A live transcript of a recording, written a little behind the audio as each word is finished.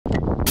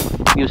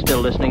You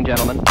still listening,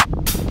 gentlemen?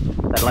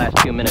 That last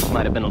few minutes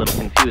might have been a little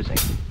confusing.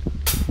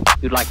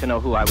 You'd like to know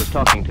who I was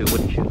talking to,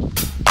 wouldn't you?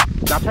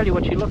 I'll tell you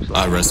what she looks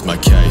like. I rest my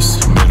case,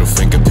 middle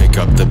finger, pick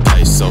up the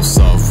pace. So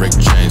solve Rick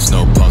James,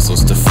 no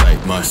puzzles to fate.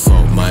 My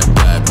fault, my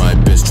bad, my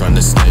bitch trying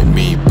to snake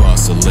me.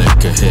 Boss a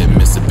lick, a hit,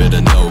 miss a bit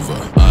of Nova.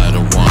 I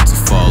don't want to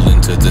fall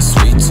into the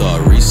sweet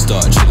talk.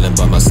 Restart, chilling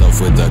by myself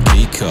with a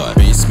key card.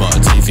 Be smart,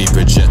 TV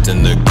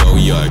projecting the go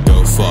yard.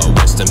 Go far,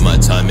 wasting my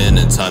time in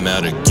and time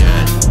out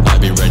again. I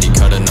be ready,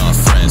 cutting off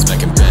friends,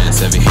 making bands.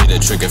 Heavy hitter,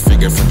 trigger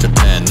finger from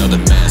Japan. No, the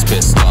man's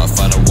pissed off,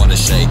 I don't wanna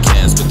shake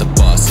hands with the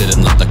boss. Hit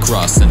him like the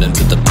cross, send him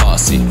to the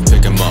posse.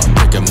 Pick him up,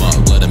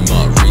 let him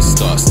up.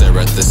 Restart, stare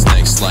at the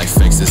snakes like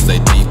fakes as they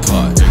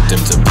depart.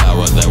 Victim to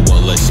power that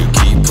won't let you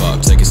keep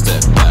up. Take a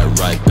step back,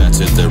 right back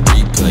to the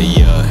replay,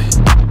 yeah.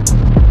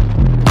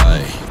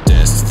 Aye,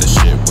 dance to the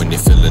shit when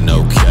you're feeling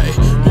okay.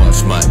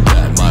 Watch my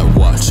back, my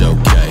watch,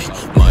 okay.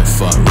 My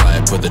front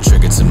right, put the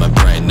trigger to my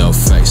brain. No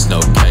face,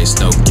 no case,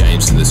 no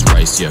games in this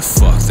race. Yeah,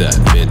 fuck that.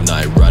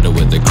 Midnight rider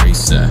with the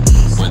grease at.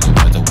 Weather,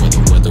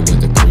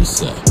 with the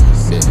grease at.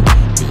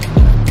 Midnight.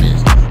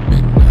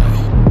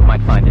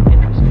 Might find it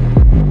interesting.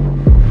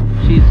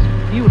 She's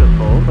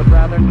beautiful, but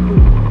rather cool.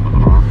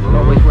 She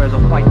always wears a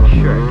white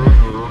shirt.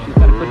 She's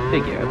got a good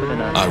figure, but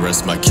I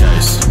rest my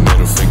case,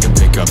 middle finger,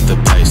 pick up the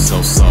pace.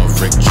 So solve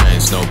Rick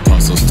James, no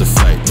puzzles to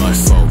fate. My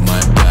fault, my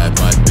bad,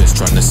 my bitch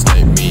trying to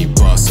snake me.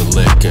 Boss a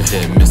lick, a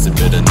hit, miss a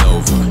bit of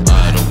Nova.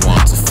 I don't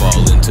want to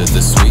fall into the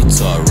sweet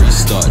talk.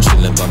 Restart,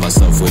 chilling by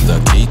myself with a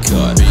key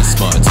card. Be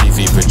smart,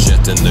 TV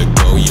projecting the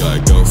go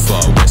yard. Go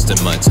far,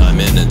 wasting my time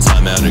in and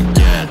time out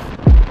again.